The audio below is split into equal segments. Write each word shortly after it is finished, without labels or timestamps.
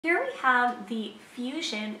Here we have the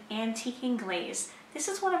Fusion Antiquing Glaze. This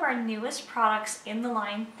is one of our newest products in the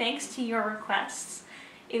line thanks to your requests.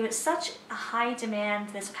 It was such a high demand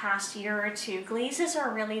this past year or two. Glazes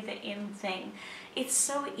are really the in thing. It's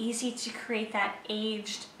so easy to create that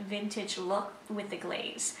aged vintage look with the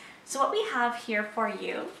glaze. So what we have here for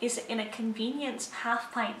you is in a convenience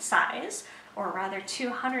half pint size, or rather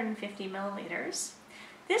 250 milliliters.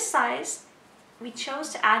 This size we chose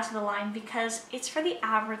to add to the line because it's for the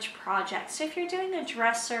average project. So if you're doing a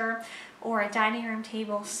dresser or a dining room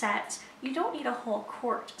table set, you don't need a whole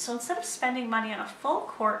quart. So instead of spending money on a full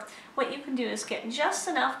quart, what you can do is get just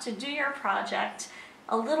enough to do your project.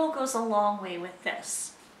 A little goes a long way with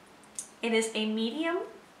this. It is a medium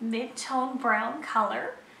mid-tone brown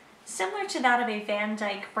color, similar to that of a Van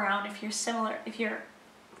Dyke brown if you're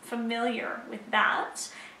familiar with that.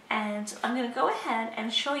 And I'm going to go ahead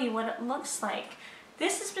and show you what it looks like.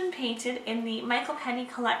 This has been painted in the Michael Penny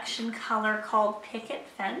collection color called Picket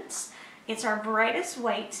Fence. It's our brightest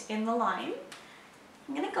white in the line.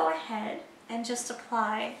 I'm going to go ahead and just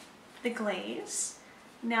apply the glaze.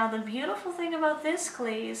 Now the beautiful thing about this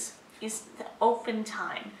glaze is the open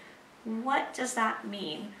time. What does that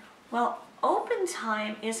mean? Well, open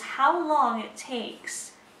time is how long it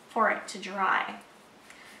takes for it to dry.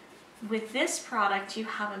 With this product, you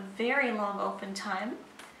have a very long open time,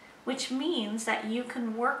 which means that you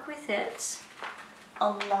can work with it a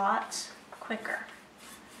lot quicker.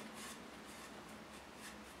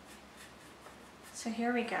 So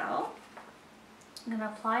here we go. I'm going to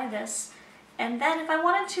apply this, and then if I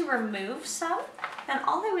wanted to remove some, then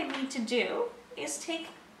all I would need to do is take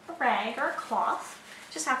a rag or a cloth,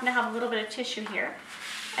 just happen to have a little bit of tissue here,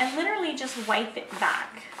 and literally just wipe it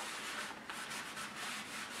back.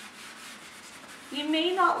 You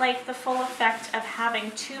may not like the full effect of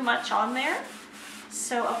having too much on there,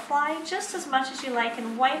 so apply just as much as you like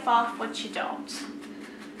and wipe off what you don't.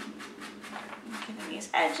 Giving these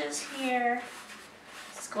edges here.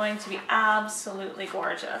 It's going to be absolutely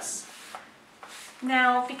gorgeous.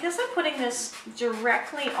 Now, because I'm putting this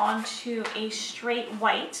directly onto a straight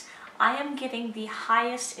white, I am getting the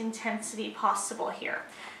highest intensity possible here.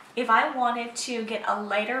 If I wanted to get a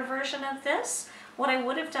lighter version of this, what I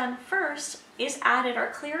would have done first is added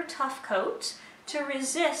our clear tough coat to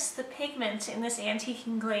resist the pigment in this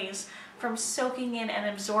antiquing glaze from soaking in and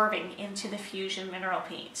absorbing into the Fusion mineral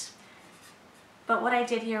paint. But what I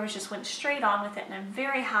did here was just went straight on with it, and I'm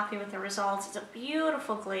very happy with the results. It's a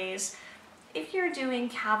beautiful glaze. If you're doing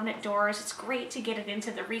cabinet doors, it's great to get it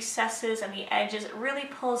into the recesses and the edges. It really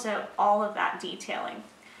pulls out all of that detailing.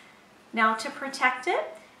 Now to protect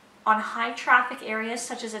it, on high traffic areas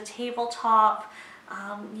such as a tabletop,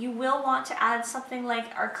 you will want to add something like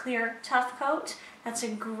our clear tough coat. That's a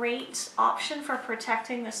great option for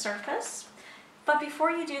protecting the surface. But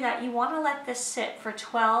before you do that, you want to let this sit for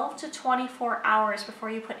 12 to 24 hours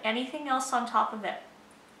before you put anything else on top of it.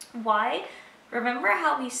 Why? Remember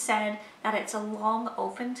how we said that it's a long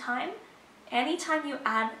open time? Anytime you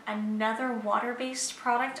add another water-based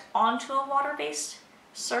product onto a water-based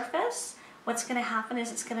surface, what's going to happen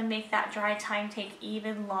is it's going to make that dry time take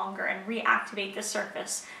even longer and reactivate the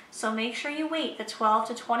surface. So make sure you wait the 12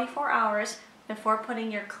 to 24 hours before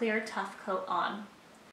putting your clear tough coat on.